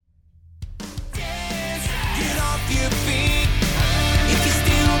off your feet. If you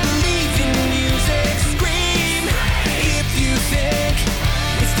still believe in music, scream. If you think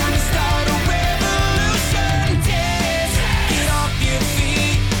it's time to start a revolution, dance. Get off your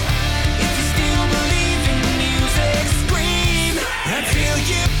feet. If you still believe in music, scream until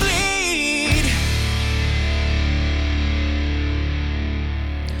you bleed.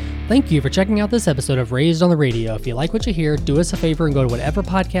 Thank you for checking out this episode of Raised on the Radio. If you like what you hear, do us a favor and go to whatever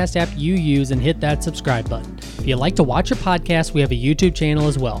podcast app you use and hit that subscribe button. If you like to watch a podcast, we have a YouTube channel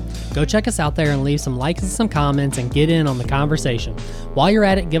as well. Go check us out there and leave some likes and some comments and get in on the conversation. While you're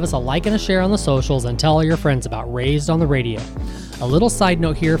at it, give us a like and a share on the socials and tell all your friends about Raised on the Radio. A little side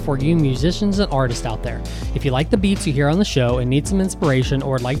note here for you musicians and artists out there. If you like the beats you hear on the show and need some inspiration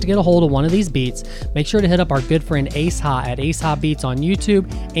or would like to get a hold of one of these beats, make sure to hit up our good friend Ace Ha at Ace Ha Beats on YouTube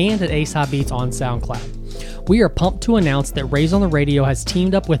and at Ace Ha Beats on SoundCloud. We are pumped to announce that Raised on the Radio has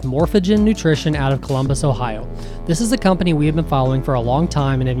teamed up with Morphogen Nutrition out of Columbus, Ohio. This is a company we have been following for a long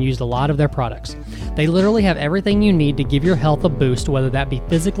time and have used a lot of their products. They literally have everything you need to give your health a boost, whether that be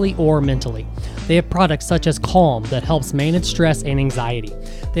physically or mentally. They have products such as Calm that helps manage stress and anxiety.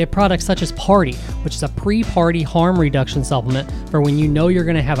 They have products such as Party, which is a pre-party harm reduction supplement for when you know you're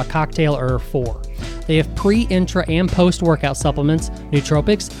going to have a cocktail or four. They have pre, intra, and post-workout supplements,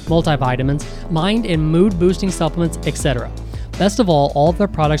 nootropics, multivitamins, mind and mood-boosting supplements, etc. Best of all of their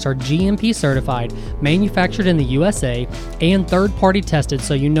products are GMP certified, manufactured in the USA, and third-party tested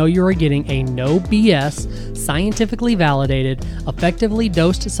so you know you are getting a no BS, scientifically validated, effectively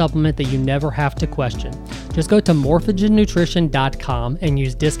dosed supplement that you never have to question. Just go to morphogennutrition.com and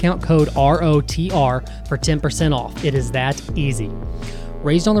use discount code ROTR for 10% off. It is that easy.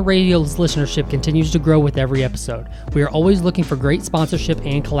 Raised on the Radio's listenership continues to grow with every episode. We are always looking for great sponsorship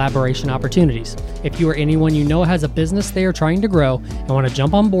and collaboration opportunities. If you or anyone you know has a business they are trying to grow and want to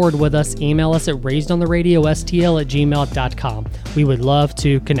jump on board with us, email us at raisedontheRadioSTL@gmail.com. We would love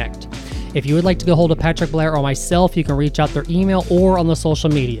to connect. If you would like to get hold of Patrick Blair or myself, you can reach out through email or on the social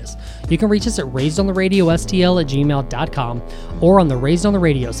medias. You can reach us at raisedontheRadioSTL@gmail.com or on the Raised on the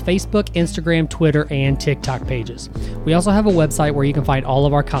Radio's Facebook, Instagram, Twitter, and TikTok pages. We also have a website where you can find all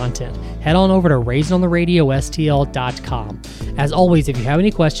of our content. Head on over to raisedontheRadioSTL.com. As always, if you have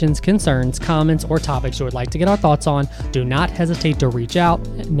any questions, concerns, comments, or topics you would like to get our thoughts on, do not hesitate to reach out.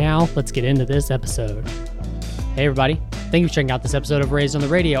 Now, let's get into this episode. Hey everybody, thank you for checking out this episode of Raised on the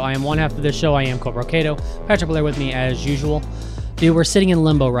Radio. I am one half of this show. I am Cobra Cato. Patrick Blair with me as usual. Dude, we're sitting in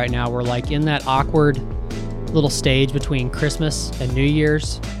limbo right now. We're like in that awkward little stage between Christmas and New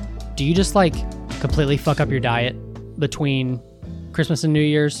Year's. Do you just like completely fuck up your diet between Christmas and New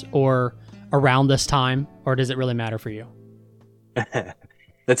Year's or around this time? Or does it really matter for you?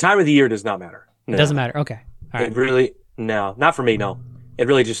 The time of the year does not matter. No. It doesn't matter. Okay. All right. It really, no, not for me. No, it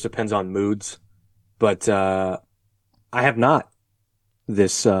really just depends on moods. But I have not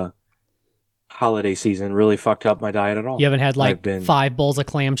this holiday season really fucked up my diet at all. You haven't had like 5 bowls of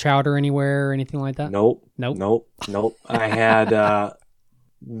clam chowder anywhere or anything like that? Nope. I had,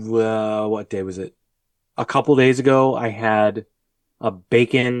 what day was it? A couple days ago, I had a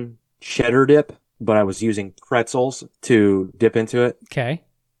bacon cheddar dip, but I was using pretzels to dip into it. Okay.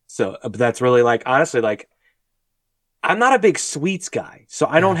 So that's really like, honestly, like, I'm not a big sweets guy, so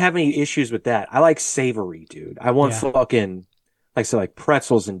I don't have any issues with that. I like savory, dude. I want fucking, like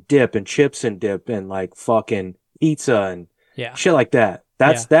pretzels and dip and chips and dip and like fucking pizza and shit like that.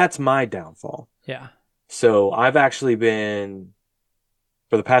 That's my downfall. Yeah. So I've actually been,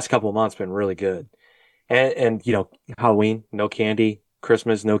 for the past couple of months, been really good. And you know, Halloween, no candy.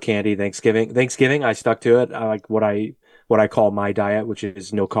 Christmas, no candy. Thanksgiving, I stuck to it. I like what I call my diet, which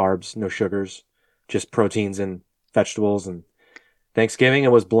is no carbs, no sugars, just proteins and vegetables. And Thanksgiving,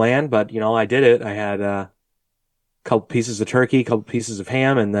 it was bland, but you know, I did it. I had a couple pieces of turkey, a couple pieces of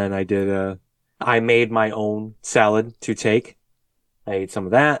ham, and then I made my own salad to take. I ate some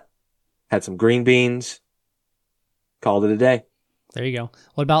of that, had some green beans, called it a day. There you go.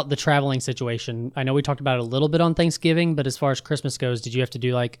 What about the traveling situation? I know we talked about it a little bit on Thanksgiving, but as far as Christmas goes, did you have to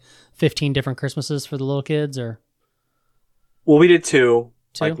do like 15 different Christmases for the little kids, or? Well, we did 2.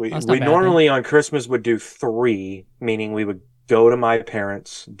 Two? Like we normally on Christmas would do 3, meaning we would go to my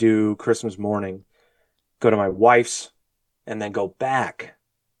parents, do Christmas morning, go to my wife's, and then go back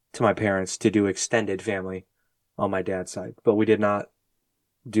to my parents to do extended family on my dad's side. But we did not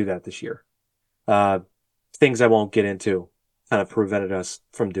do that this year. Things I won't get into kind of prevented us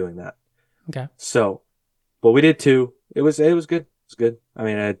from doing that. Okay. So, but we did 2. It was good. It was good. I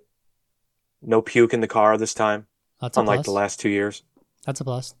mean, I had no puke in the car this time. That's a unlike plus. The last 2 years. That's a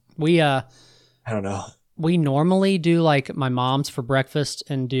plus. We I don't know. We normally do like my mom's for breakfast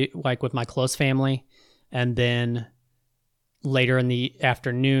and do like with my close family. And then later in the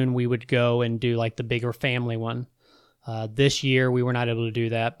afternoon, we would go and do like the bigger family one. This year, we were not able to do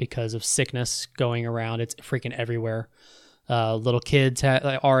that because of sickness going around. It's freaking everywhere. Little kids have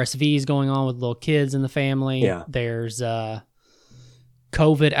like, RSVs going on with little kids in the family. Yeah. There's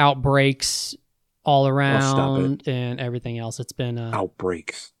COVID outbreaks all stop around and everything else. It's been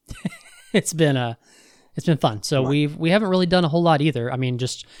Outbreaks. it's been fun. So we haven't really done a whole lot either. I mean,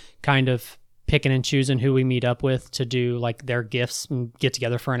 just kind of picking and choosing who we meet up with to do like their gifts and get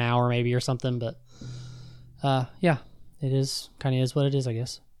together for an hour maybe or something. But yeah, it is kind of is what it is, I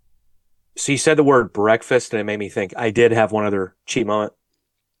guess. So you said the word breakfast, and it made me think. I did have one other cheat moment.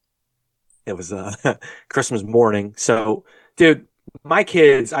 It was Christmas morning. So, dude, my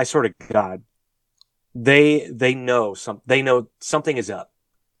kids, I sort of God, they know something is up,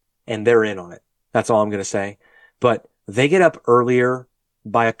 and they're in on it. That's all I'm gonna say. But they get up earlier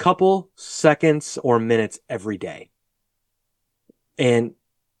by a couple seconds or minutes every day, and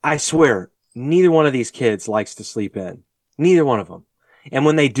I swear, neither one of these kids likes to sleep in. Neither one of them. And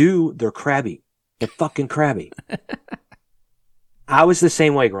when they do, they're crabby. They're fucking crabby. I was the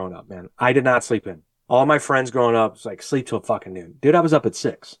same way growing up, man. I did not sleep in. All my friends growing up was like, sleep till fucking noon. Dude, I was up at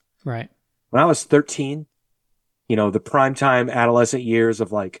 6. Right. When I was 13, the primetime adolescent years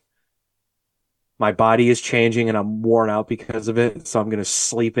of like, my body is changing and I'm worn out because of it. So I'm going to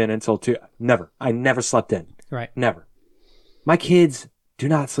sleep in until 2. Never. I never slept in. Right. Never. My kids do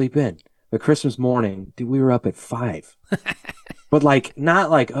not sleep in. The Christmas morning, dude, we were up at 5. But like,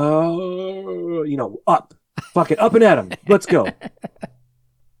 not like, up. Fuck it, up and at 'em. Let's go.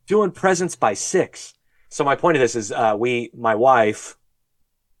 Doing presents by 6. So my point of this is, my wife,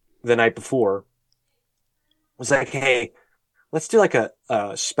 the night before, was like, hey, let's do like a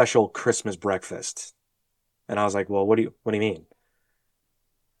special Christmas breakfast. And I was like, well, what do you mean?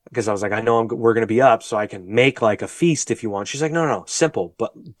 Because I was like, I know we're going to be up, so I can make like a feast if you want. She's like, no, simple,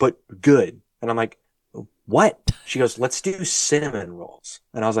 but good. And I'm like, what? She goes, let's do cinnamon rolls.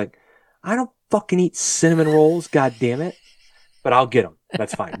 And I was like, I don't fucking eat cinnamon rolls, god damn it. But I'll get them.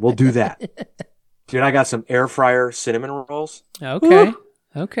 That's fine. We'll do that. Dude, I got some air fryer cinnamon rolls. Okay. Ooh.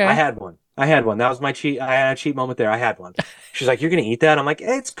 Okay. I had one. That was my cheat. I had a cheat moment there. I had one. She's like, you're going to eat that? I'm like,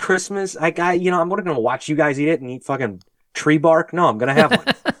 it's Christmas. I'm not going to watch you guys eat it and eat fucking tree bark. No, I'm going to have one.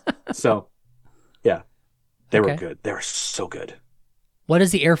 So, yeah. They were good. They were so good. What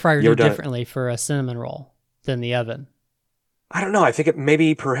does the air fryer do differently for a cinnamon roll than the oven? I don't know. I think it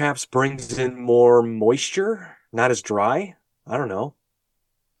maybe perhaps brings in more moisture, not as dry. I don't know.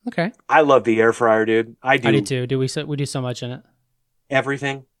 Okay. I love the air fryer, dude. I do. I do too. We do so much in it.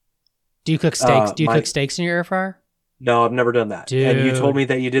 Everything. Do you cook steaks? Cook steaks in your air fryer? No, I've never done that. Dude, and you told me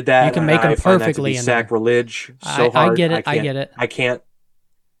that you did that. You can make them perfectly in sacrilege. there. So hard. I get it. I can't.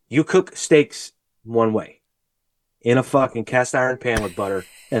 You cook steaks one way, in a fucking cast iron pan with butter,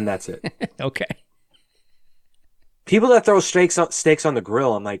 and that's it. Okay. People that throw steaks on the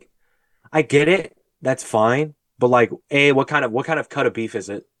grill, I'm like, I get it. That's fine. But like, A, what kind of cut of beef is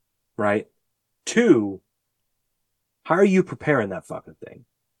it? Right? 2, how are you preparing that fucking thing?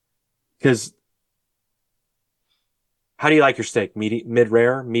 Because how do you like your steak?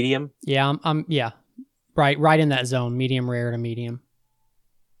 Mid-rare? Medium? Yeah, yeah. Right in that zone. Medium rare to medium.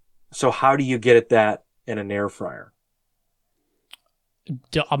 So how do you get at that in an air fryer?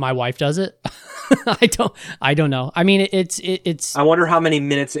 My wife does it. I don't know. I mean, it's. I wonder how many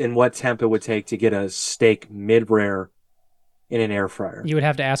minutes and what temp it would take to get a steak mid-rare in an air fryer. You would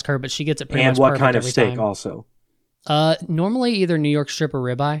have to ask her, but she gets it pretty much perfect. And what perfect kind of every steak time. also? Normally either New York strip or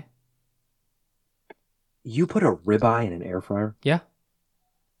ribeye. You put a ribeye in an air fryer? Yeah.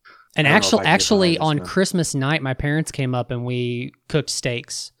 And actually on Christmas night, my parents came up and we cooked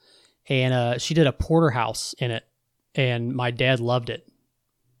steaks, and she did a porterhouse in it, and my dad loved it.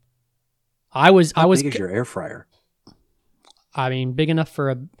 How big is your air fryer? I mean, big enough for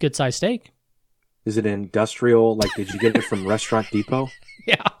a good sized steak. Is it industrial? Like, did you get it from Restaurant Depot?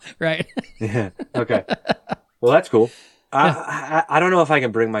 Yeah, right. Yeah. Okay. Well, that's cool. I don't know if I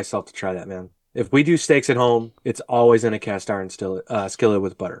can bring myself to try that, man. If we do steaks at home, it's always in a cast iron skillet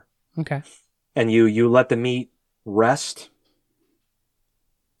with butter. Okay. And you let the meat rest.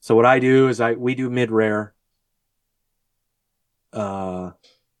 So what I do is we do mid-rare.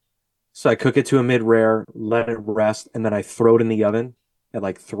 So I cook it to a mid-rare, let it rest, and then I throw it in the oven at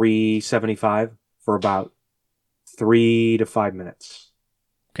like 375 for about 3 to 5 minutes.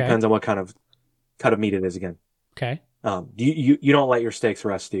 Okay. Depends on what kind of cut of meat it is again. Okay. You don't let your steaks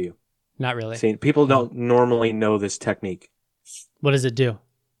rest, do you? Not really. See, people don't normally know this technique. What does it do?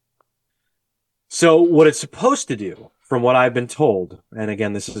 So what it's supposed to do, from what I've been told, and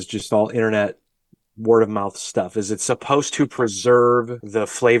again, this is just all internet word of mouth stuff, is it's supposed to preserve the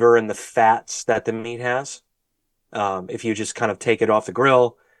flavor and the fats that the meat has. If you just kind of take it off the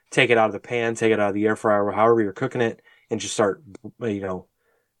grill, take it out of the pan, take it out of the air fryer, or however you're cooking it, and just start,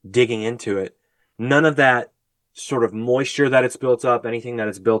 digging into it. None of that sort of moisture that it's built up, anything that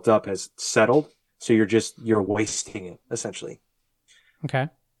it's built up has settled. So you're wasting it, essentially. Okay.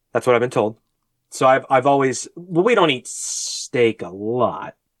 That's what I've been told. So I've always, well, we don't eat steak a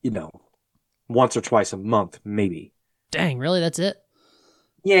lot, once or twice a month, maybe. Dang, really? That's it?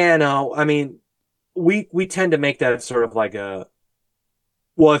 Yeah, no, I mean, we tend to make that sort of like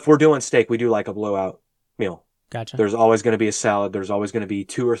well, if we're doing steak, we do like a blowout meal. Gotcha. There's always going to be a salad. There's always going to be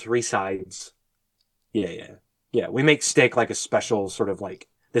 2 or 3 sides. Yeah. We make steak like a special sort of like,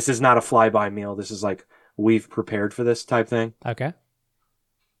 this is not a flyby meal. This is like, we've prepared for this type thing. Okay.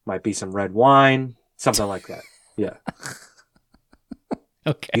 Might be some red wine, something like that. Yeah.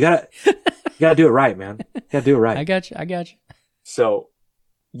 Okay. You gotta do it right, man. You gotta do it right. I got you. So,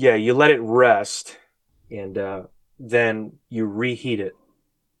 yeah, you let it rest, and then you reheat it.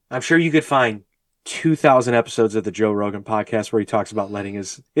 I'm sure you could find 2,000 episodes of the Joe Rogan podcast where he talks about letting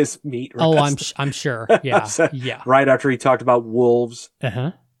his meat rest. Oh, I'm sure. Yeah. Yeah. Right after he talked about wolves,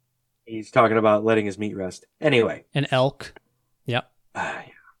 Uh-huh. he's talking about letting his meat rest. Anyway. An elk. Yep.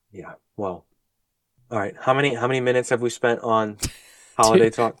 Yeah. Well, all right. How many minutes have we spent on holiday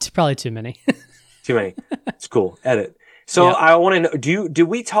talk? It's probably too many. Too many. It's cool. Edit. So Yep. I want to know, do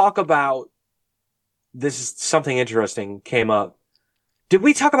we talk about, this is something interesting came up. Did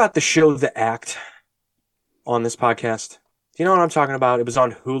we talk about the show The Act on this podcast? Do you know what I'm talking about? It was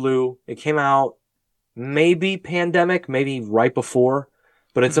on Hulu. It came out maybe pandemic, maybe right before,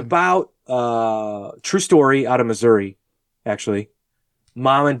 but it's about true story out of Missouri, actually.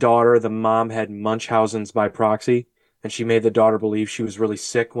 Mom and daughter. The mom had Munchausen's by proxy, and she made the daughter believe she was really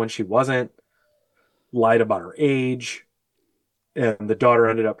sick when she wasn't, lied about her age, and the daughter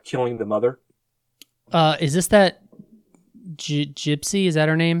ended up killing the mother. Is this that Gypsy? Is that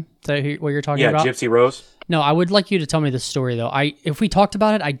her name? Is that what you're talking about? Yeah, Gypsy Rose. No, I would like you to tell me the story though. If we talked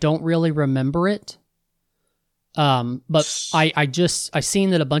about it, I don't really remember it. But I seen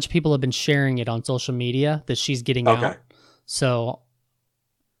that a bunch of people have been sharing it on social media that she's getting out. So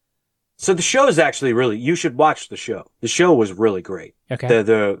the show is actually really, you should watch the show. The show was really great. Okay.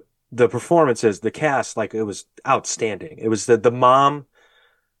 The performances, the cast, like, it was outstanding. It was the mom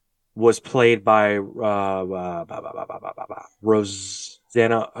was played by Patricia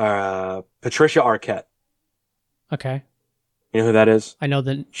Arquette. Okay. You know who that is? I know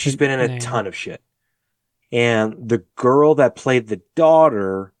that She's been in a ton of shit. And the girl that played the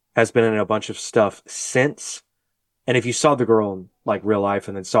daughter has been in a bunch of stuff since. And if you saw the girl in like real life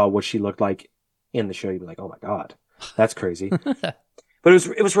and then saw what she looked like in the show, you'd be like, oh my God, that's crazy. But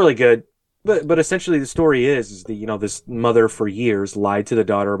it was really good. But essentially the story is that, this mother for years lied to the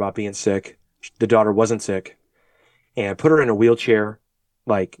daughter about being sick. The daughter wasn't sick, and put her in a wheelchair,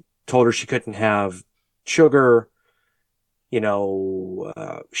 like told her she couldn't have sugar. She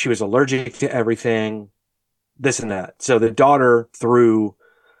was allergic to everything, this and that. So the daughter, through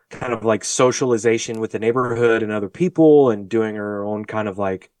kind of like socialization with the neighborhood and other people and doing her own kind of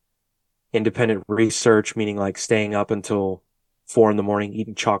like independent research, meaning like staying up until 4 a.m,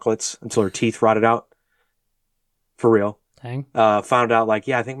 eating chocolates until her teeth rotted out. For real. Dang. Found out like,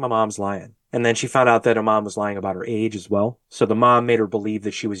 yeah, I think my mom's lying. And then she found out that her mom was lying about her age as well. So the mom made her believe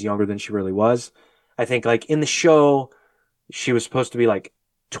that she was younger than she really was. I think like in the show, she was supposed to be like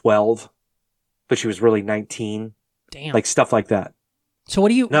 12, but she was really 19. Damn. Like stuff like that. So what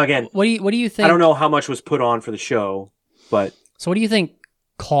do you, now again, what do you think? I don't know how much was put on for the show, but. So what do you think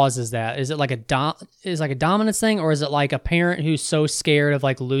causes that? Is it like a dominance thing, or is it like a parent who's so scared of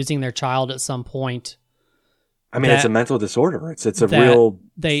like losing their child at some point? I mean, it's a mental disorder. It's a real,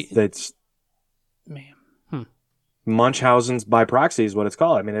 it's man. Munchausen's by proxy is what it's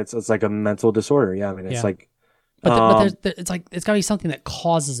called. I mean, it's like a mental disorder. Yeah. I mean, it's like, but it's like, it's gotta be something that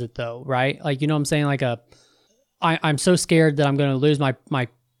causes it though, right? Like, you know what I'm saying? Like I'm so scared that I'm going to lose my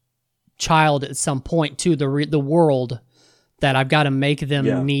child at some point to the world that I've got to make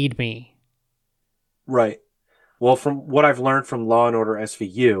them need me. Right. Well, from what I've learned from Law and Order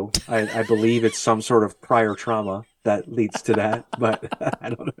SVU, I believe it's some sort of prior trauma that leads to that, but I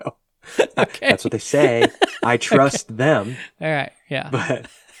don't know. Okay. That's what they say. I trust them. All right. Yeah.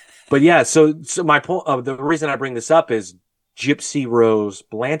 But yeah, so my point, the reason I bring this up is Gypsy Rose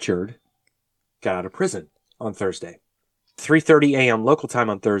Blanchard got out of prison on Thursday. 3:30 a.m. local time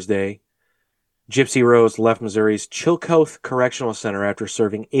on Thursday. Gypsy Rose left Missouri's Chillicothe Correctional Center after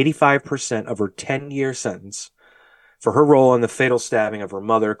serving 85% of her 10-year sentence for her role in the fatal stabbing of her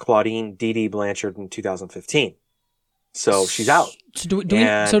mother, Claudine Dee Dee Blanchard, in 2015. So she's out.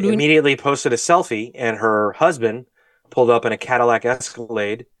 Immediately posted a selfie, and her husband pulled up in a Cadillac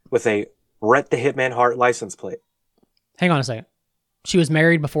Escalade with a Brett the Hitman Hart license plate. Hang on a second. She was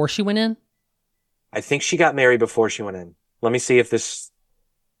married before she went in? I think she got married before she went in. Let me see if this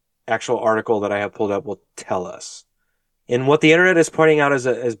actual article that I have pulled up will tell us. In what the internet is pointing out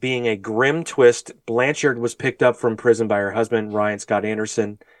as being a grim twist, Blanchard was picked up from prison by her husband, Ryan Scott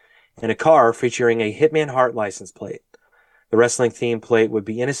Anderson, in a car featuring a Hitman Hart license plate. The wrestling themed plate would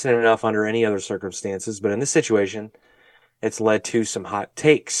be innocent enough under any other circumstances, but in this situation, it's led to some hot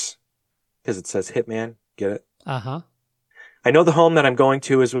takes. Because it says Hitman. Get it? Uh-huh. I know the home that I'm going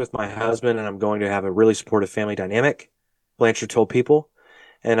to is with my husband, and I'm going to have a really supportive family dynamic, Blanchard told People.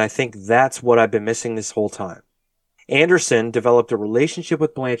 And I think that's what I've been missing this whole time. Anderson developed a relationship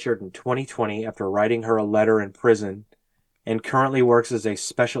with Blanchard in 2020 after writing her a letter in prison, and currently works as a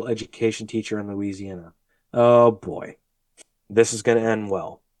special education teacher in Louisiana. Oh boy. This is going to end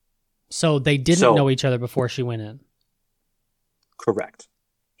well. So they didn't know each other before she went in? Correct.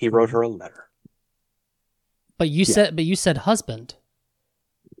 He wrote her a letter. But you said husband.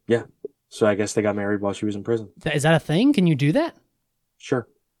 Yeah. So I guess they got married while she was in prison. Is that a thing? Can you do that? Sure.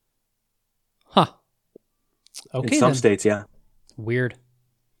 Huh. Okay. In some states, yeah. Weird.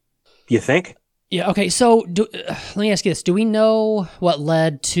 You think? Yeah. Okay. So let me ask you this: do we know what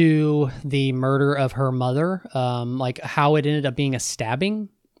led to the murder of her mother? Like how it ended up being a stabbing?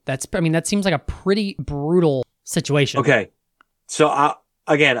 That seems like a pretty brutal situation. Okay. So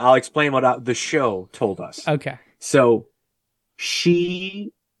I'll explain what the show told us. Okay. So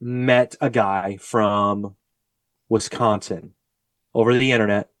she met a guy from Wisconsin over the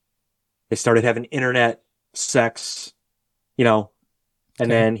internet. They started having internet sex, and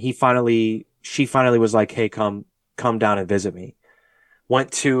then she finally was like, "Hey, come down and visit me."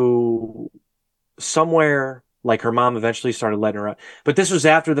 Went to somewhere, like her mom eventually started letting her out. But this was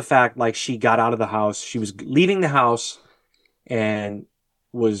after the fact, like she got out of the house. She was leaving the house and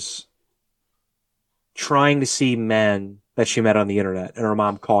was trying to see men that she met on the internet, and her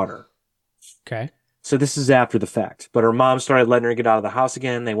mom caught her. Okay. So this is after the fact. But her mom started letting her get out of the house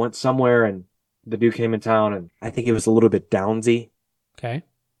again. They went somewhere, and the dude came in town, and I think it was a little bit downsy. Okay.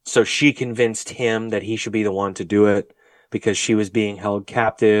 So she convinced him that he should be the one to do it because she was being held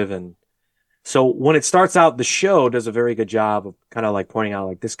captive. And so when it starts out, the show does a very good job of kind of like pointing out,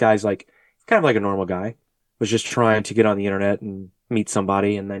 like, this guy's like kind of like a normal guy, was just trying to get on the internet and meet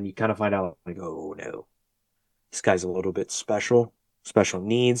somebody. And then you kind of find out, like, oh no, this guy's a little bit special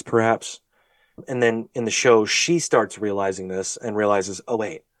needs perhaps. And then in the show, she starts realizing this and realizes, oh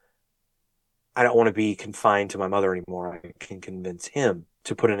wait, I don't want to be confined to my mother anymore. I can convince him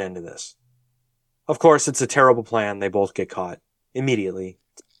to put an end to this. Of course, it's a terrible plan. They both get caught immediately.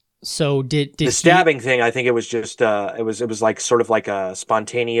 So did the stabbing thing? I think it was just it was like sort of like a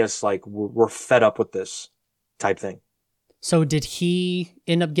spontaneous, like we're fed up with this type thing. So did he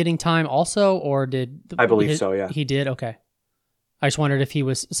end up getting time also, or did I believe so? Yeah, he did. Okay, I just wondered if he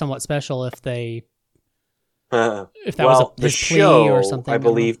was somewhat special. If that was his plea or something. I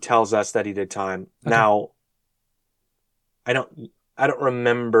believe tells us that he did time. Okay. Now, I don't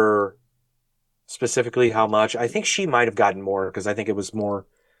remember specifically how much. I think she might have gotten more because I think it was more.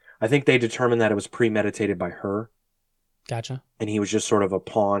 I think they determined that it was premeditated by her. Gotcha. And he was just sort of a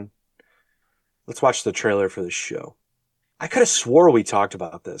pawn. Let's watch the trailer for this show. I could have swore we talked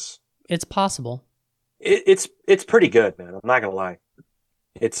about this. It's possible. It's pretty good, man. I'm not gonna lie.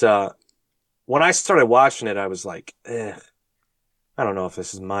 It's when I started watching it, I was like, I don't know if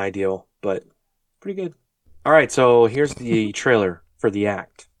this is my deal, but pretty good. All right, so here's the trailer for The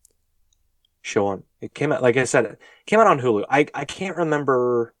Act. Show on. It came out, like I said, it came out on Hulu. I can't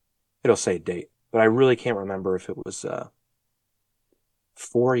remember. It'll say date, but I really can't remember if it was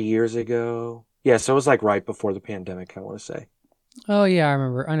 4 years ago. Yeah, so it was like right before the pandemic, I want to say. Oh, yeah, I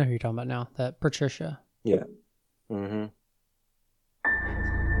remember. I know who you're talking about now. That Patricia. Yeah. Mm-hmm.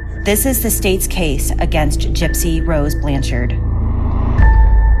 This is the state's case against Gypsy Rose Blanchard.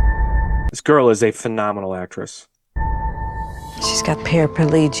 This girl is a phenomenal actress. She's got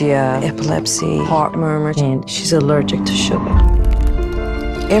paraplegia, epilepsy, heart murmur, and she's allergic to sugar.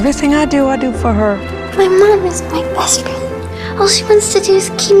 Everything I do for her. My mom is my best friend. All she wants to do is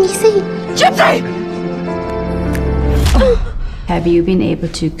keep me safe. Gypsy! Have you been able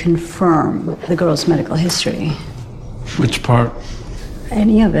to confirm the girl's medical history? Which part?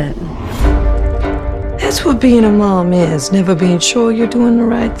 Any of it. That's what being a mom is. Never being sure you're doing the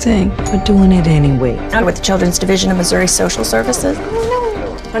right thing, but doing it anyway. Out with the Children's Division of Missouri Social Services.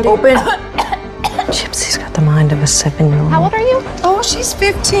 Oh, no. Open. Gypsy's got the mind of a 7-year-old. How old are you? Oh, she's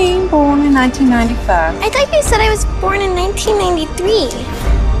 15, born in 1995. I thought you said I was born in 1993.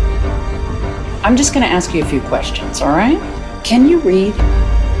 I'm just going to ask you a few questions, all right? Can you read?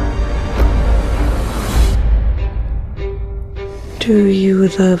 Do you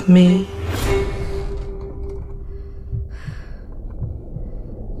love me?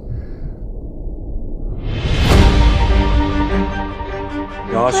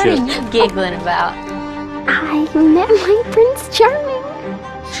 Oh, What shit. are you giggling about? I met my Prince Charming.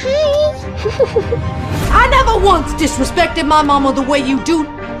 Hi. I never once disrespected my mama the way you do.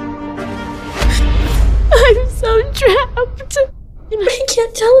 I'm so trapped. I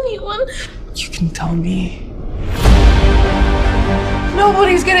can't tell anyone. You can tell me.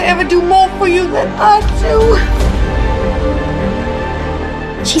 Nobody's gonna ever do more for you than I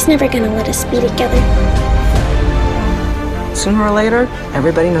do. She's never gonna let us be together. Sooner or later,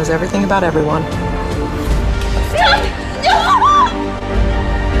 everybody knows everything about everyone.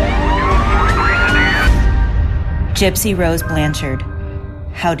 Gypsy Rose Blanchard,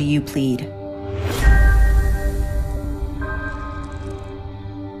 how do you plead?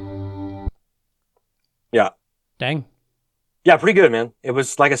 Yeah. Dang. Yeah, pretty good, man. It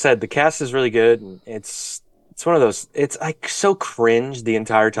was, like I said, the cast is really good. And it's one of those, it's like so cringe the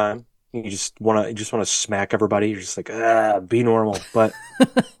entire time. You just want to smack everybody. You're just like, be normal. But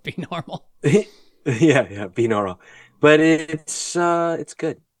Be normal. yeah, be normal. But it's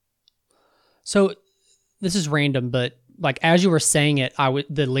good. So this is random, but like as you were saying it,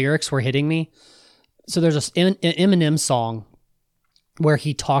 the lyrics were hitting me. So there's an Eminem song where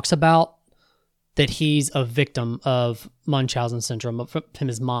he talks about that he's a victim of Munchausen syndrome from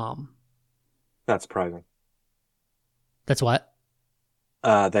his mom. Not surprising. That's what?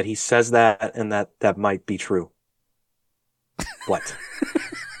 That he says that, and that might be true. What?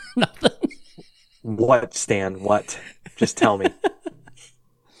 Nothing. What, Stan? What? Just tell me.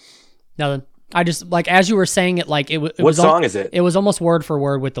 Nothing. I just, like, as you were saying it, like, what song is it? It was almost word for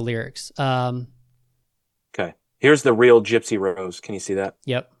word with the lyrics. Okay. Here's the real Gypsy Rose. Can you see that?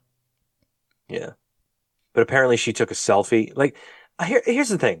 Yep. Yeah. But apparently she took a selfie. Like, here's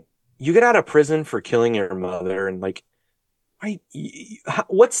the thing. You get out of prison for killing your mother, and like,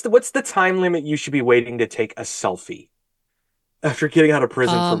 what's the time limit you should be waiting to take a selfie after getting out of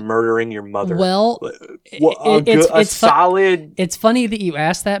prison for murdering your mother? Well, it's solid. It's funny that you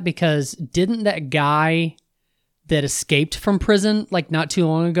asked that, because didn't that guy that escaped from prison like not too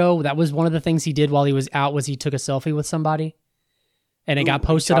long ago, that was one of the things he did while he was out, was he took a selfie with somebody, and it got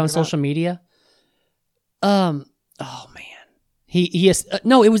posted on social media. Oh man,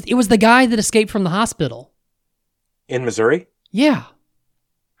 no, it was the guy that escaped from the hospital In Missouri? Yeah.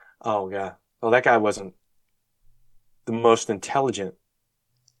 Oh, yeah. Well, that guy wasn't the most intelligent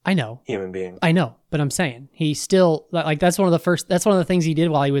I know. human being. I know, but I'm saying he still, like, that's one of the things he did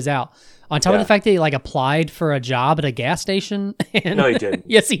while he was out. On top of the fact that he like applied for a job at a gas station. And No, he didn't.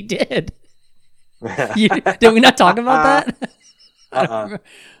 Yes, he did. Did we not talk about that?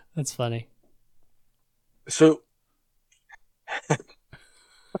 That's funny. So,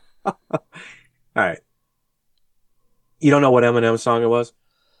 all right. You don't know what Eminem song it was?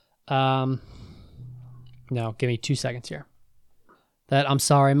 No, give me 2 seconds here. That I'm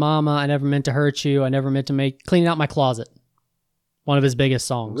sorry, mama, I never meant to hurt you. I never meant to clean out my closet. One of his biggest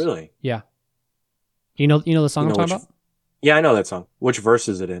songs. Really? Yeah. You know the song I'm talking about? Yeah, I know that song. Which verse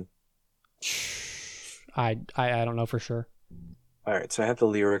is it in? I don't know for sure. All right, so I have the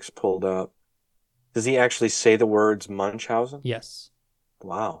lyrics pulled up. Does he actually say the words Munchausen? Yes.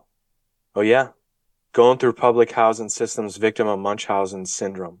 Wow. Oh, yeah. Going through public housing systems, victim of Munchausen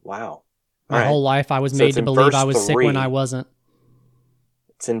syndrome. Wow. My whole life I was made to believe I was sick when I wasn't.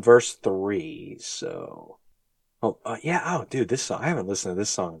 It's in verse 3, so... Oh, yeah. Oh, dude, this song. I haven't listened to this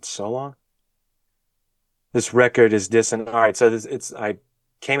song in so long. This record is dissonant. All right, so I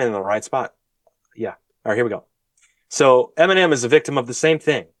came in the right spot. Yeah. All right, here we go. So Eminem is a victim of the same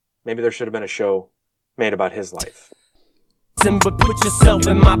thing. Maybe there should have been a show made about his life. But put yourself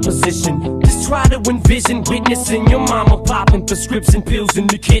in my position. Just try to envision witnessing your mama popping prescription pills in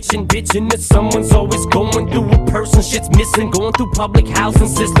the kitchen, bitching that someone's always going through a person. Shit's missing, going through public housing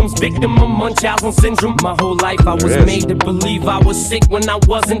systems, victim of Munchausen syndrome. My whole life I was made to believe I was sick when I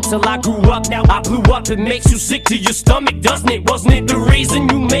wasn't, till I grew up. Now I blew up. It makes you sick to your stomach, doesn't it? Wasn't it the reason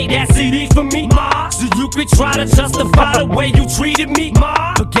you made that CD for me, ma? So you could try to justify the way you treated me,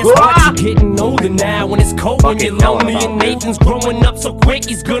 ma. But guess what? You're getting older now, when it's cold, when you're lonely, and Nathan Jason's growing up so quick,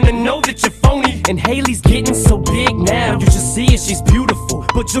 he's gonna know that you're phony. And Haley's getting so big now, you should see her, she's beautiful,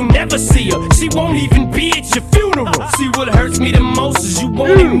 but you'll never see her. She won't even be at your funeral. See, what hurts me the most is you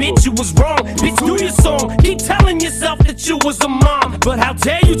won't admit you was wrong. Bitch, do your song, keep telling yourself that you was a mom. But how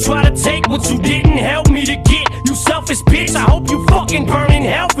dare you try to take what you didn't help me to get? You selfish bitch, I hope you fucking burn in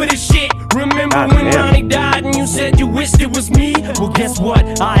hell for this shit. Remember when Ronnie died and you said you wished it was me? Well, guess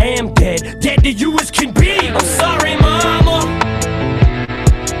what? I am dead. Dead to you as can be. I'm sorry,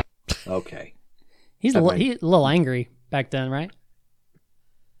 mama. Okay. He's a little angry back then, right?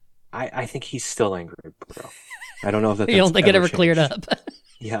 I think he's still angry, bro. I don't know if that's You don't think it ever cleared changed. up?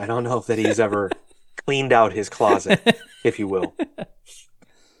 Yeah, I don't know if that he's ever cleaned out his closet, if you will.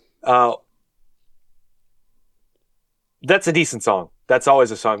 That's a decent song. That's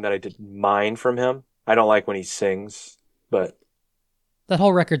always a song that I didn't mind from him. I don't like when he sings, but that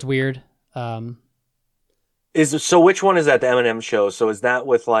whole record's weird. So which one is that? The Eminem show? So is that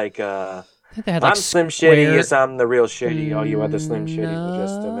with like I think they had like I'm Slim Shady, yes I'm the real Shady. Oh, you are the Slim Shady. We're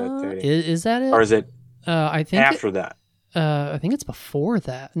just imitating. Is that it? Or is it I think after that? I think it's before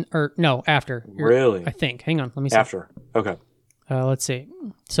that, or no, after. Really? I think. Hang on, let me see. After. Okay. Let's see.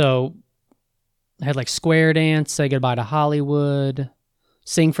 So I had like Square Dance, Say Goodbye to Hollywood,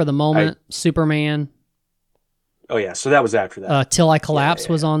 Sing for the Moment, Superman. Oh yeah, so that was after that. Till I Collapse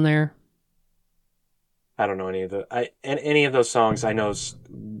was on there. I don't know any of any of those songs. I know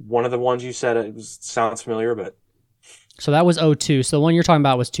one of the ones you said sounds familiar, but so that was 2002. So the one you're talking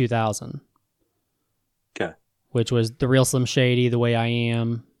about was 2000. Okay. Which was The Real Slim Shady, The Way I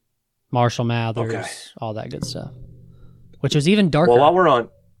Am, Marshall Mathers, all that good stuff. Which was even darker. Well, while we're on,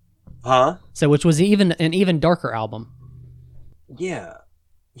 huh? So which was an even darker album. Yeah,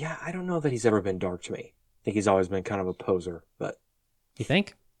 I don't know that he's ever been dark to me. I think he's always been kind of a poser, but you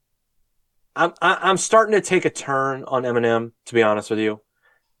think? I'm starting to take a turn on Eminem, to be honest with you,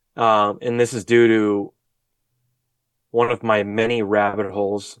 and this is due to one of my many rabbit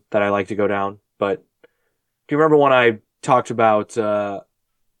holes that I like to go down. But do you remember when I talked about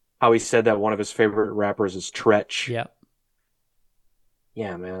how he said that one of his favorite rappers is Tretch? Yeah.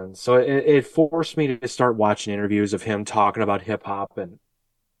 Yeah, man. So it forced me to start watching interviews of him talking about hip hop, and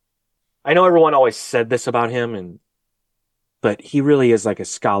I know everyone always said this about him, but he really is like a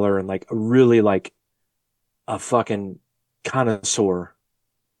scholar and like really like a fucking connoisseur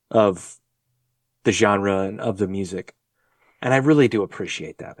of the genre and of the music. And I really do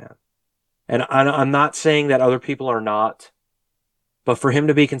appreciate that, man. And I'm not saying that other people are not, but for him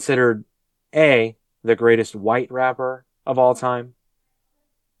to be considered the greatest white rapper of all time,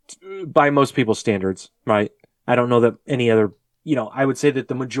 by most people's standards, right? I don't know that any other, I would say that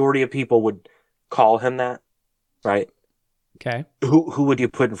the majority of people would call him that, right? Okay. Who would you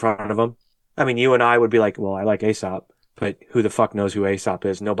put in front of him? I mean, you and I would be like, well, I like Aesop, but who the fuck knows who Aesop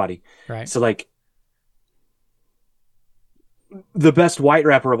is? Nobody. Right. So like the best white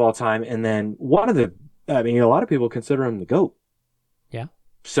rapper of all time. And then a lot of people consider him the GOAT. Yeah.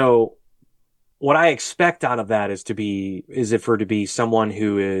 So what I expect out of that is to be someone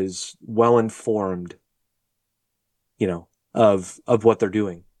who is well informed, of what they're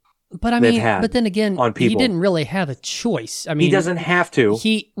doing. But I mean, but then again, he didn't really have a choice. I mean, he doesn't have to.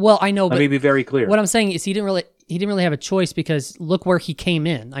 I know, but let me be very clear. What I'm saying is he didn't really have a choice because look where he came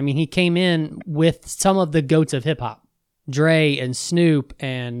in. I mean, he came in with some of the goats of hip hop, Dre and Snoop,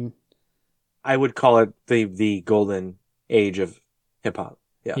 and I would call it the golden age of hip hop.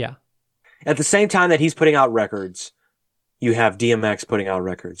 Yeah. Yeah. At the same time that he's putting out records, you have DMX putting out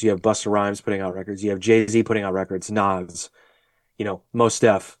records. You have Busta Rhymes putting out records. You have Jay-Z putting out records. Nas, Mos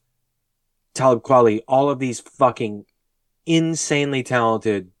Def, Talib Kweli, all of these fucking insanely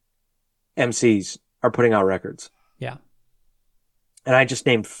talented MCs are putting out records. Yeah. And I just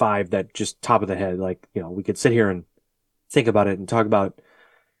named 5 that just top of the head. Like, we could sit here and think about it and talk about.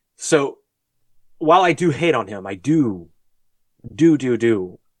 So while I do hate on him, I do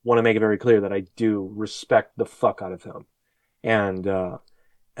want to make it very clear that I do respect the fuck out of him. And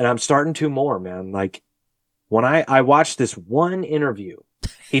I'm starting to more, man. Like when I watched this one interview,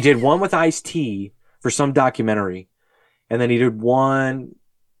 he did one with Ice-T for some documentary, and then he did one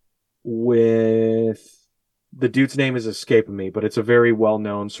with the dude's name is escaping me, but it's a very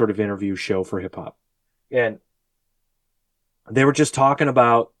well-known sort of interview show for hip hop. And they were just talking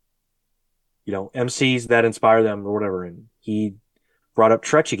about, MCs that inspire them or whatever. And he brought up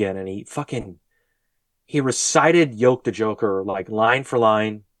Tretch again, and he recited Yoke the Joker, like line for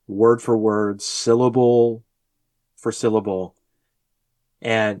line, word for word, syllable for syllable.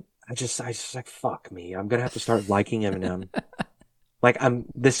 And I just like, fuck me. I'm going to have to start liking Eminem. Like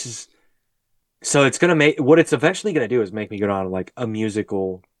So it's gonna make what it's eventually gonna do is make me go down like a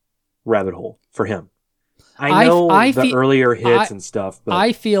musical rabbit hole for him. I know the earlier hits and stuff, but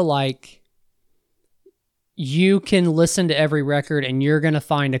I feel like you can listen to every record and you're gonna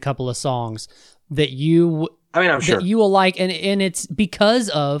find a couple of songs that I'm sure that you will like, and it's because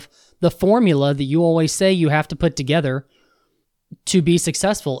of the formula that you always say you have to put together to be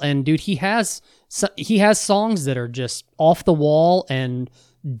successful. And dude, he has songs that are just off the wall and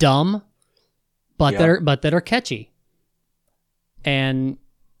dumb, but that are catchy. And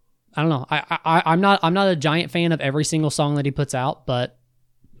I don't know. I'm not a giant fan of every single song that he puts out, but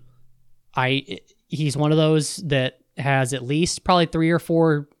he's one of those that has at least probably 3 or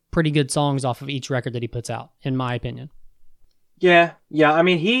 4 pretty good songs off of each record that he puts out, in my opinion. Yeah. I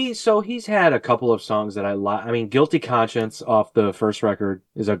mean, he's had a couple of songs that I like. I mean, Guilty Conscience off the first record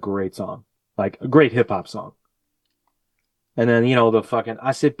is a great song, like a great hip hop song. And then, the fucking,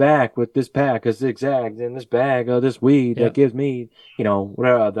 I sit back with this pack of zigzags in this bag of this weed that gives me,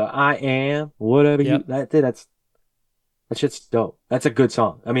 whatever, the I am, whatever that shit's dope. That's a good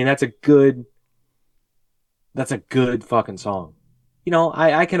song. I mean, that's a good fucking song.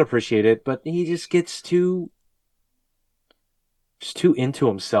 I can appreciate it, but he just gets too into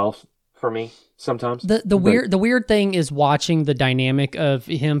himself for me sometimes. The weird thing is watching the dynamic of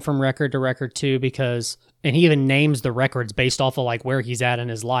him from record to record too, and he even names the records based off of like where he's at in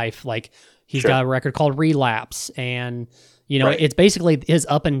his life. Like he's got a record called Relapse, and it's basically his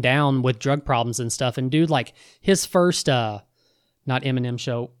up and down with drug problems and stuff. And dude, like his first not Eminem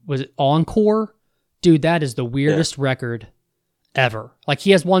show, was it Encore? Dude, that is the weirdest record ever. Like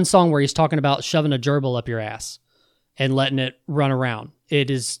he has one song where he's talking about shoving a gerbil up your ass and letting it run around. It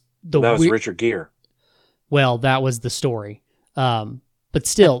is that was Richard Gere. Well, that was the story. But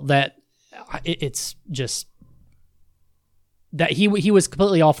still, it's just that he was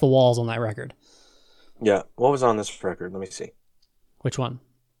completely off the walls on that record. Yeah. What was on this record? Let me see. Which one?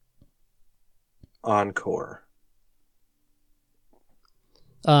 Encore.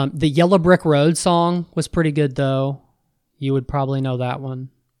 The Yellow Brick Road song was pretty good, though. You would probably know that one.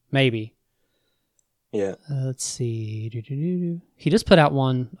 Maybe. Yeah. Let's see. He just put out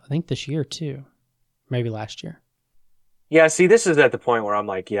one, I think, this year, too. Maybe last year. Yeah, see, this is at the point where I'm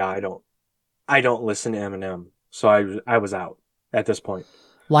like, I don't listen to Eminem. So I was out at this point.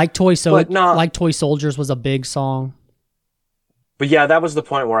 Like Toy Soldiers was a big song. But yeah, that was the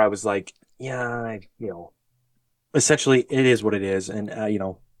point where I was like, essentially it is what it is. And,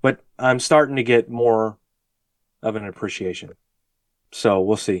 but I'm starting to get more of an appreciation. So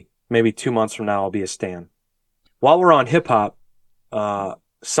we'll see. Maybe 2 months from now, I'll be a stan. While we're on hip hop,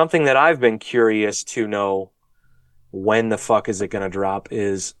 something that I've been curious to know when the fuck is it going to drop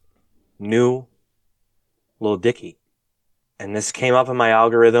is new Lil Dicky. And this came up in my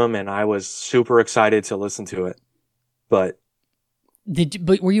algorithm and I was super excited to listen to it. But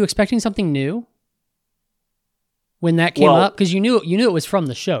were you expecting something new when that came up? Because you knew it was from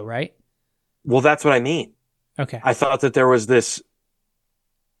the show, right? Well, that's what I mean. Okay. I thought that there was this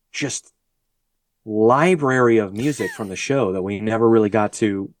just library of music from the show that we never really got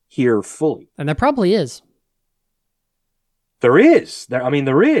to hear fully. And there probably is. There is.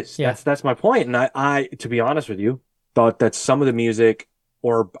 There is. Yeah. That's my point. And I, to be honest with you, thought that some of the music,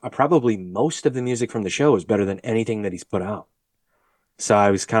 or probably most of the music from the show, is better than anything that he's put out. So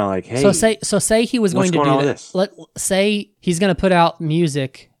I was kind of like, hey. So say he was going to do this. Let's say he's going to put out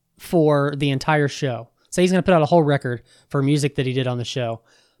music for the entire show. Say he's going to put out a whole record for music that he did on the show.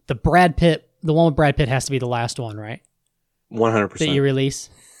 The one with Brad Pitt has to be the last one, right? 100%. That you release?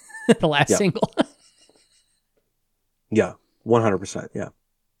 The last single? Yeah, 100%, yeah.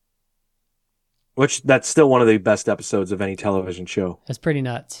 Which, that's still one of the best episodes of any television show. That's pretty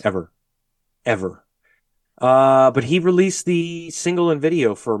nuts. Ever. But he released the single and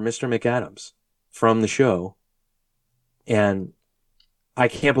video for Mr. McAdams from the show. And I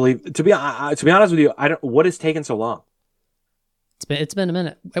can't believe, to be honest with you, what has taken so long? It's been a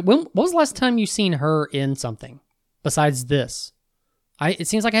minute. What was the last time you seen her in something besides this? It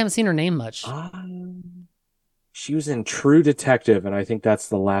seems like I haven't seen her name much. She was in True Detective, and I think that's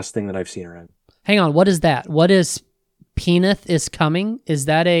the last thing that I've seen her in. Hang on, what is that? What is Peanut is Coming? Is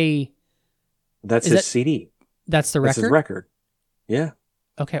that That's his CD. That's the record? That's his record. Yeah.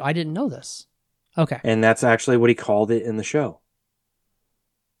 Okay, I didn't know this. Okay. And that's actually what he called it in the show.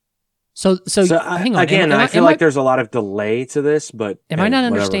 So hang on. Again, I feel like there's a lot of delay to this, but... Am I not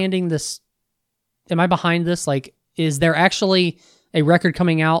understanding this? Am I behind this? Like, is there actually a record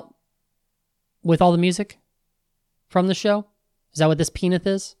coming out with all the music from the show? Is that what this Peanut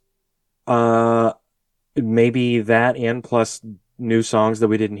is? Maybe that, and plus new songs that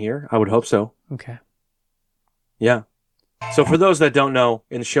we didn't hear. I would hope so. Okay. Yeah. So for those that don't know,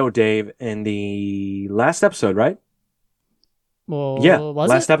 in the show, Dave, in the last episode, right? Well, yeah, was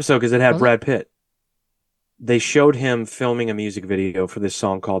last it? episode because it had Was Brad Pitt. They showed him filming a music video for this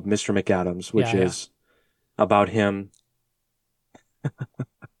song called Mr. McAdams, which is about him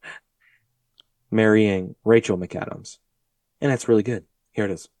marrying Rachel McAdams. And it's really good. Here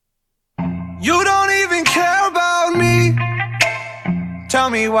it is. You don't even care about me. Tell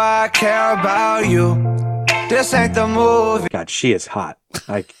me why I care about you. This ain't the movie. God, she is hot.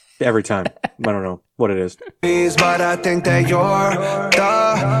 Like every time. I don't know what it is. But I think that you're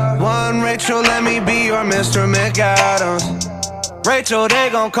the one. Rachel, let me be your Mr. McAdams. Rachel,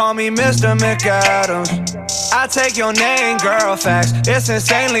 they gon' call me Mr. McAdams. I take your name, girl, facts. It's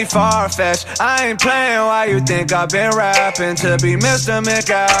insanely far-fetched. I ain't playing why you think I've been rapping to be Mr.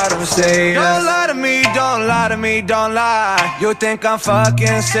 McAdams. Say yes. Don't lie to me, don't lie to me, don't lie. You think I'm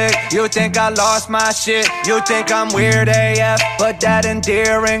fucking sick. You think I lost my shit. You think I'm weird AF. But that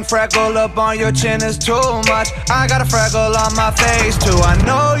endearing freckle up on your chin is too much. I got a freckle on my face too. I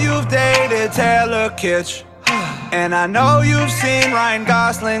know you've dated Taylor Kitsch. And I know you've seen Ryan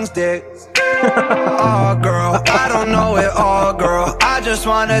Gosling's dick. Oh, girl, I don't know it all, girl. I just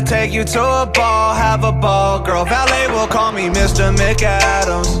wanna take you to a ball, have a ball, girl. Valet will call me Mr.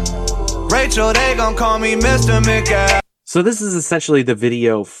 McAdams. Rachel, they gon' call me Mr. McAdams. So this is essentially the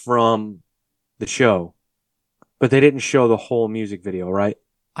video from the show, but they didn't show the whole music video, right?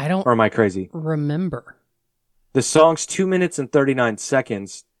 I don't. Or am I crazy? Remember. The song's 2 minutes and 39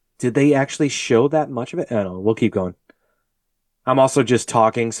 seconds. Did they actually show that much of it? I don't know. We'll keep going. I'm also just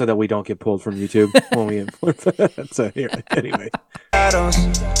talking so that we don't get pulled from YouTube when we import. So here, anyway.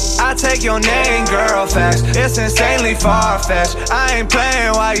 I take your name, girl, facts. It's insanely far-fetched. I ain't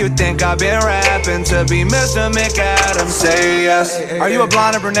playing why you think I've been rapping to be Mr. McAdams. Say yes. Are you a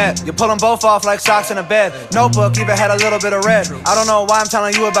blonde or brunette? You pull them both off like socks in a bed. Notebook even had a little bit of red. I don't know why I'm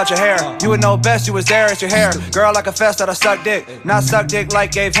telling you about your hair. You would know best, you was there, it's your hair. Girl, like a fest that I suck dick. Not suck dick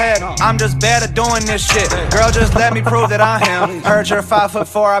like gave head. I'm just bad at doing this shit. Girl, just let me prove that I am. Heard you're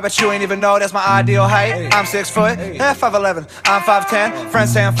 5'4", I bet you ain't even know that's my ideal height. I'm 6 foot, 5'11", I'm 5'10".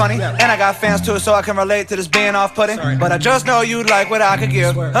 Friends say I'm funny, and I got fans too, so I can relate to this being off-putting. But I just know you'd like what I could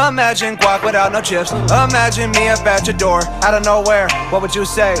give. Imagine guac without no chips. Imagine me up at your door, out of nowhere. What would you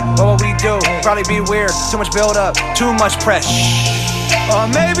say? What would we do? Probably be weird. Too much build up, too much press. Or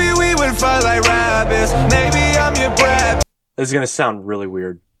maybe we would fight like rabbits. Maybe I'm your brat. This is gonna sound really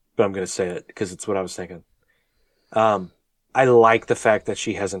weird, but I'm gonna say it because it's what I was thinking. I like the fact that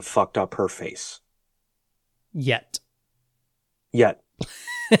she hasn't fucked up her face. Yet.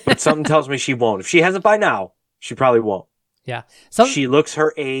 But something tells me she won't. If she hasn't by now, she probably won't. Yeah. She looks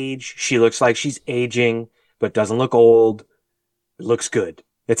her age. She looks like she's aging, but doesn't look old. It looks good.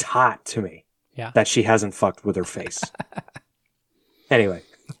 It's hot to me. Yeah. That she hasn't fucked with her face. Anyway.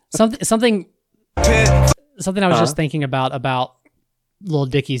 Something I was just thinking about Lil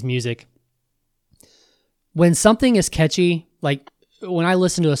Dicky's music. When something is catchy, like when I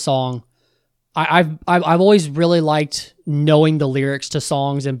listen to a song, I've always really liked knowing the lyrics to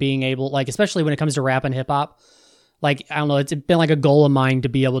songs and being able, like, especially when it comes to rap and hip hop. Like, I don't know, it's been like a goal of mine to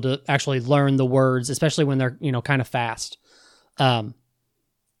be able to actually learn the words, especially when they're, kind of fast. With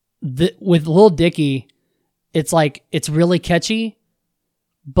Lil Dicky, it's like, it's really catchy,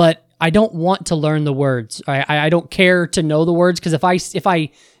 but I don't want to learn the words. I don't care to know the words, because if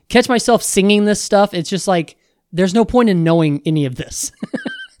I catch myself singing this stuff, it's just like, there's no point in knowing any of this.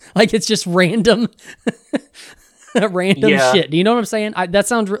 Like, it's just random shit. Do you know what I'm saying? That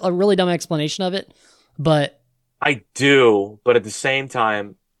sounds a really dumb explanation of it, but I do. But at the same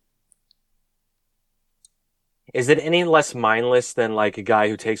time, is it any less mindless than like a guy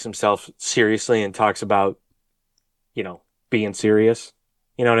who takes himself seriously and talks about, being serious?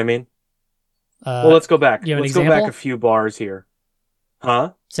 You know what I mean? Well, let's go back. Let's go back a few bars here.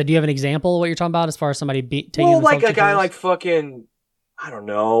 Huh? So do you have an example of what you're talking about as far as somebody taking themselves like a guy serious? like fucking, I don't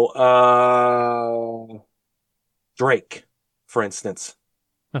know, Drake, for instance.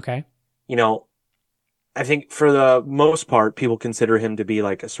 Okay. I think for the most part, people consider him to be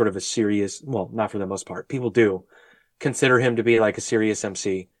like a sort of a serious, well, not for the most part. People do consider him to be like a serious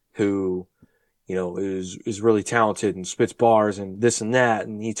MC who, is really talented and spits bars and this and that.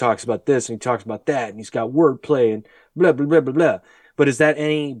 And he talks about this and he talks about that. And he's got wordplay and blah, blah, blah, blah, blah. But is that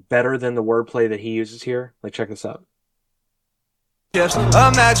any better than the wordplay that he uses here? Like, check this out.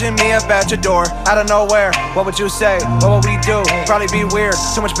 Imagine me up at your door, out of nowhere. What would you say? What would we do? Probably be weird.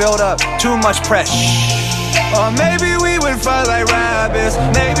 Too much build up, too much press. Or maybe we would fight like rabbits.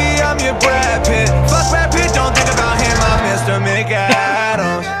 Maybe I'm your Brad Pitt. Fuck Brad Pitt, don't think about him. I'm Mr.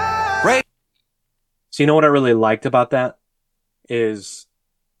 McAdams. Ray. So you know what I really liked about that is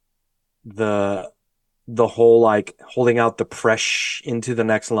the whole like holding out the press into the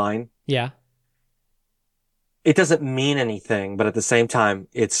next line. Yeah. It doesn't mean anything, but at the same time,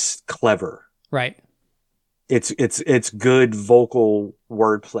 it's clever. Right. It's good vocal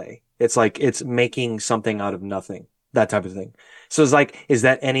wordplay. It's like it's making something out of nothing, that type of thing. So it's like, is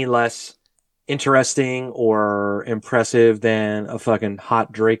that any less interesting or impressive than a fucking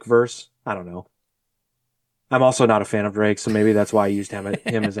hot Drake verse? I don't know. I'm also not a fan of Drake, so maybe that's why I used him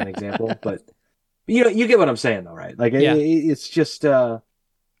as an example. But you get what I'm saying, though, right? Like it's just. But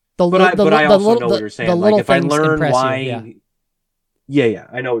I also know what you're saying. Like if I learn why. Yeah,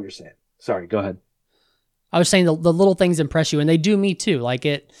 I know what you're saying. Sorry, go ahead. I was saying the little things impress you, and they do me too. Like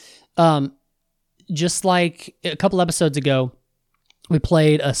it, just like a couple episodes ago, we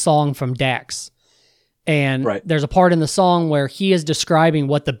played a song from Dax, and there's a part in the song where he is describing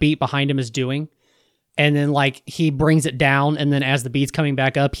what the beat behind him is doing, and then like he brings it down, and then as the beat's coming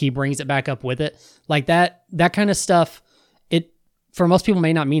back up, he brings it back up with it. Like that kind of stuff. It for most people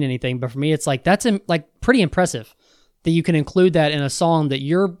may not mean anything, but for me, it's like that's like pretty impressive that you can include that in a song that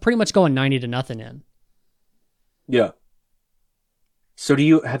you're pretty much going 90-0 in. Yeah. So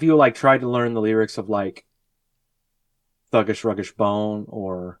have you like tried to learn the lyrics of like Thuggish Ruggish Bone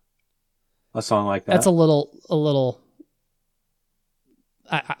or a song like that? That's a little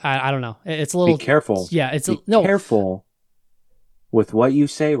I don't know. It's a little Be careful. Yeah, it's careful with what you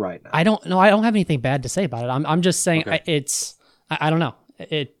say right now. I don't have anything bad to say about it. I'm just saying I don't know.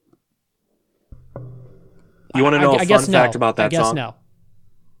 You want to know a fun fact about that song? I guess song? no.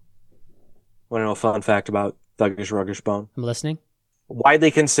 Want to know a fun fact about Thuggish Ruggish Bone? I'm listening.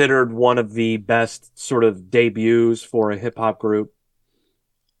 Widely considered one of the best sort of debuts for a hip hop group,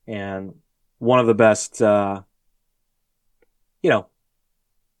 and one of the best, as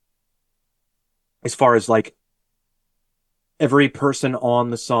far as like every person on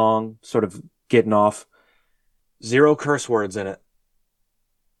the song sort of getting off, 0 curse words in it.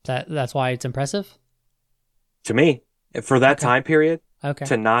 That's why it's impressive? To me, for that time period,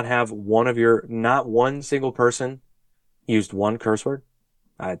 to not have not one single person used one curse word,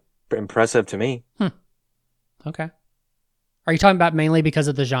 impressive to me. Okay. Are you talking about mainly because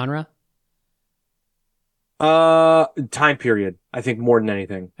of the genre? Time period, I think more than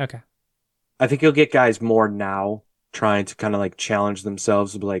anything. Okay. I think you'll get guys more now trying to kind of like challenge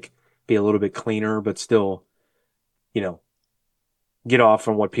themselves to like be a little bit cleaner, but still, get off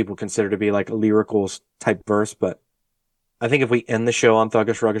from what people consider to be like a lyrical type verse. But I think if we end the show on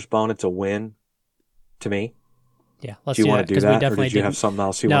Thuggish Ruggish Bone, it's a win to me. Yeah, let's do you do want to do that, or did you have something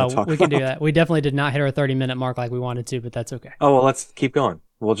else you want to talk about? No, we can do that. We definitely did not hit our 30-minute mark like we wanted to, but that's okay. Oh, well, let's keep going.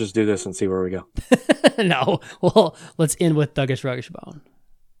 We'll just do this and see where we go. No, well, let's end with Thuggish Ruggish Bone.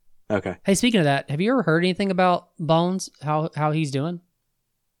 Okay. Hey, speaking of that, have you ever heard anything about Bones? How he's doing?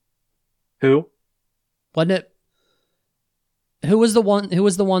 Who? Wasn't it? Who was the one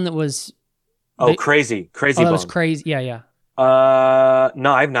that was? Oh, Crazy Bones. That was Crazy. Yeah.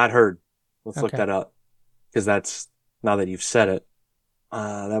 No, I've not heard. Let's look that up, because that's, now that you've said it,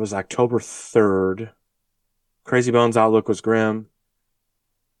 that was October 3rd. Crazy Bones' outlook was grim.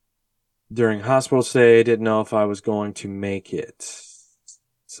 During hospital stay, didn't know if I was going to make it.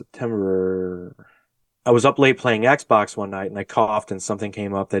 September. I was up late playing Xbox one night and I coughed and something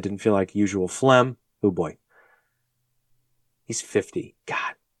came up that didn't feel like usual phlegm. Oh boy. He's 50.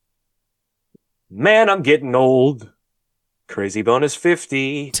 God. Man, I'm getting old. Crazy Bone is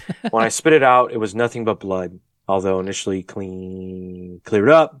 50. When I spit it out, it was nothing but blood. Although initially cleared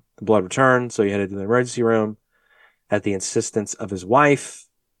up, the blood returned, so he headed to the emergency room. At the insistence of his wife,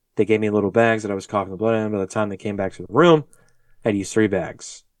 they gave me little bags that I was coughing the blood in. By the time they came back to the room, I'd used 3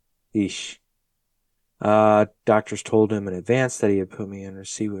 bags. Eesh. Doctors told him in advance that he had put me in or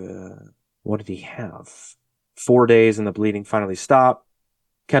see what did he have? 4 days and the bleeding finally stopped.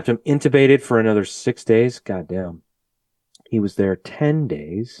 Kept him intubated for another 6 days. Goddamn. He was there 10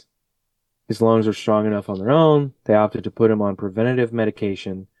 days. His lungs are strong enough on their own. They opted to put him on preventative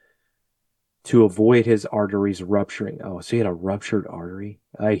medication to avoid his arteries rupturing. Oh, so he had a ruptured artery?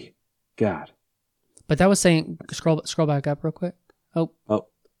 God. But that was saying, scroll back up real quick. Oh.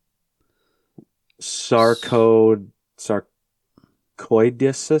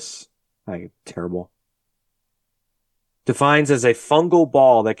 Sarcoidosis? Terrible. Defines as a fungal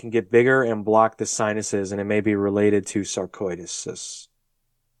ball that can get bigger and block the sinuses, and it may be related to sarcoidosis.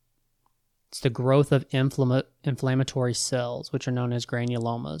 It's the growth of inflammatory cells, which are known as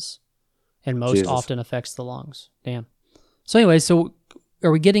granulomas. and most Jesus. often affects the lungs. Damn. So anyway, so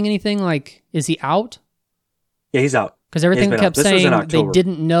are we getting anything like, is he out? Yeah, he's out. Because everything He's been kept out. This was in saying they October.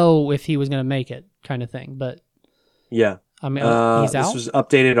 didn't know if he was going to make it, kind of thing. But Yeah. I mean, he's out. This was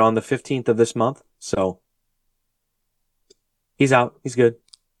updated on the 15th of this month, so he's out. He's good.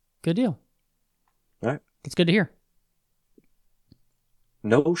 Good deal. All right. It's good to hear.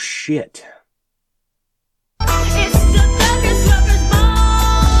 No shit. It's the Douglas Ruggers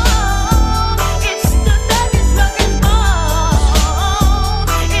Ball. It's the Douglas Ruggers Ball.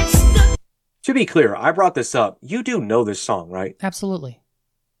 It's the To be clear, I brought this up. You do know this song, right? Absolutely.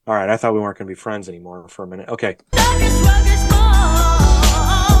 All right. I thought we weren't going to be friends anymore for a minute. Okay. Douglas Ruggers Ball.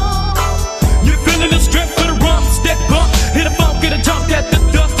 You're feeling the strength of the rum, step bump, hit a funk, get a jump at the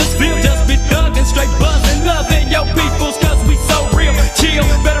dust, this feel just be thugging, straight buzzing, loving your peoples, cause we so real, chill,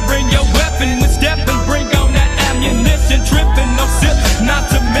 better bring your weapon, and step and bring on that ammunition, tripping, no sip, not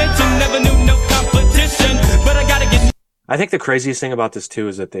to mention, never knew no competition, but I gotta get... I think the craziest thing about this too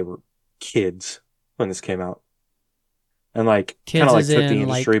is that they were kids when this came out. And like, kind Kids of like as took the in,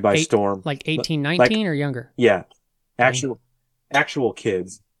 industry by storm. Like 18, 19 or younger? Yeah. Actual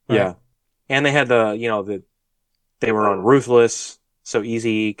kids. Right. Yeah. And they had they were on Ruthless, so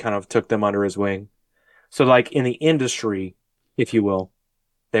Eazy kind of took them under his wing. So like in the industry, if you will,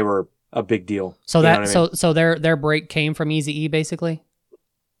 they were a big deal. So You know that what I mean? so their break came from Eazy-E basically?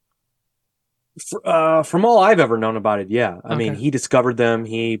 From all I've ever known about it, yeah. I mean, Okay. he discovered them,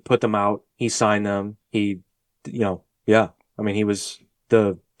 he put them out, he signed them, yeah. I mean, he was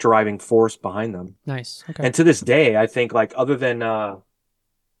the driving force behind them. Nice. Okay. And to this day, I think like other than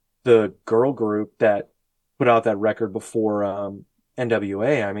the girl group that put out that record before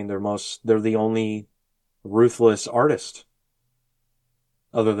NWA, I mean, they're the only Ruthless artist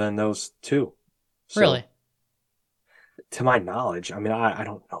other than those two. So, Really? to my knowledge, I mean, I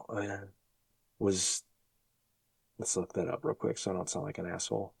don't know. Let's look that up real quick so I don't sound like an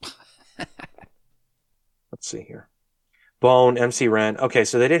asshole. Let's see here. Bone, MC Ren. Okay,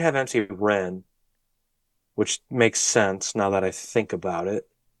 so they did have MC Ren, which makes sense now that I think about it.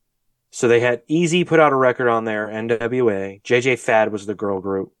 So they had Eazy put out a record on there, NWA. JJ Fad was the girl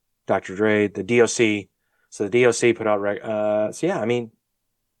group. Dr. Dre, the DOC. So the DOC put out so yeah, I mean,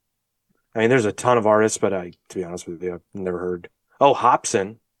 there's a ton of artists, but to be honest with you, I've never heard. Oh,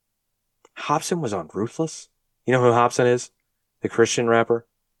 Hobson. Hobson was on Ruthless. You know who Hobson is? The Christian rapper?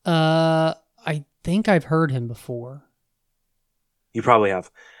 I think I've heard him before. You probably have.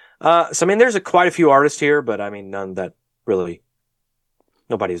 So I mean, there's quite a few artists here, but I mean, none that really,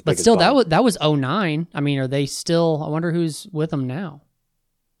 nobody's big But still, as Bob. that was 09. I mean, are they still? I wonder who's with them now.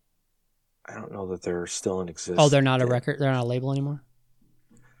 I don't know that they're still in existence. Oh, they're not a record. They're not a label anymore.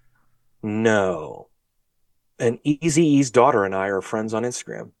 No. And Eazy-E's daughter and I are friends on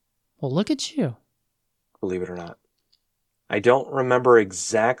Instagram. Well, look at you. Believe it or not. I don't remember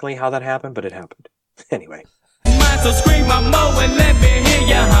exactly how that happened, but it happened. Anyway. So scream my mo and let me hear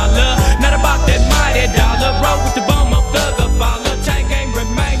ya holler. Not about that mighty dollar. Roll with the bomb of the follow. Chain game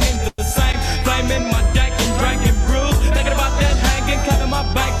remaining the same. Flaming my dank and drinking brews. Thinking about that hanging, cutting my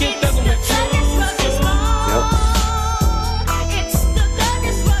bank, it doesn't with truth. It's the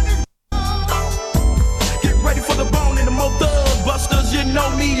Douglas Ruggers Ball. Get ready for the bone and the more thug busters. You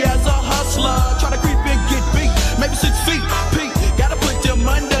know me as a hustler. Try to creep and get beat. Maybe 6 feet. Pete, gotta put them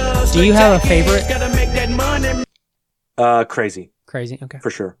under. Do you have a favorite? Gotta make that money. Crazy. Crazy. Okay.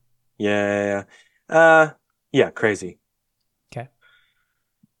 For sure. Yeah. Yeah, Crazy. Okay.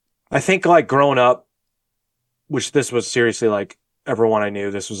 I think like growing up, which this was seriously like everyone I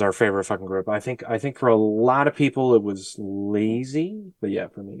knew, this was our favorite fucking group. I think for a lot of people it was Lazy, but yeah,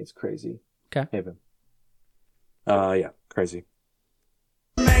 for me it's Crazy. Okay. Haven. Yeah, Crazy.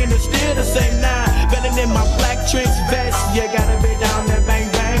 Man, it's still the same now. Belling in my black trench vest. You gotta be down there, bang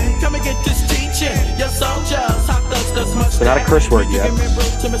bang. Come and get this teaching. Your soldiers, hot dusters, must. So not a curse word yet.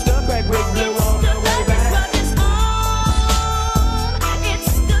 It's the Douglas Ruggers Ball. It's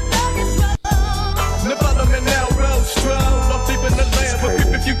the Douglas Ruggers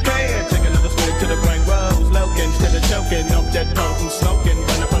Ball. If you can, take another swig to the brain rolls. Logan, instead of choking off that potent smoking.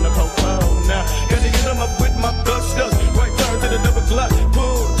 Run up on the popo now. Gotta get them up with my busters. Right turn to the double clutch.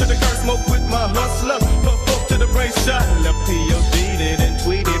 Pull to the curse smoke with my hustler. Puff up to the brain shot. Left POD'd it and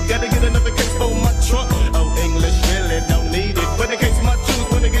tweeted. Gotta get another case for my trunk. Oh, English really don't need it. But in case my shoes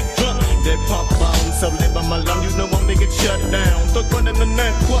when they get drunk. They pump on. So live on my lung. You know when they get shut down. Stuck running the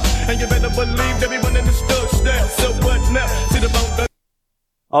neck. And you better believe everyone in the stuck down. So what now? See the bone.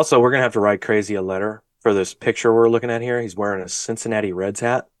 Also, we're gonna have to write Crazy a letter for this picture we're looking at here. He's wearing a Cincinnati Reds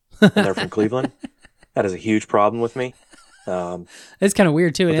hat, and they're from Cleveland. That is a huge problem with me. It's kind of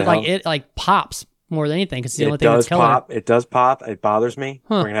weird too, and What the it like pops more than anything because it's the only It thing that's does colored. pop. It does pop. It bothers me.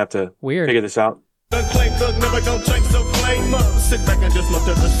 Huh. We're gonna have to Weird. figure this out. Never gonna change, so flame up. Sit back and just look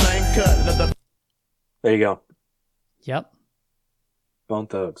at the same cut. Let the There you go. Yep. Bone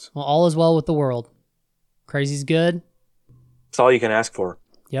Thugs. Well, all is well with the world. Crazy's good. It's all you can ask for.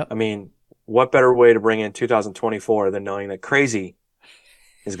 Yep. I mean, what better way to bring in 2024 than knowing that Crazy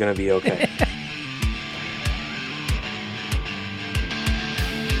is going to be okay?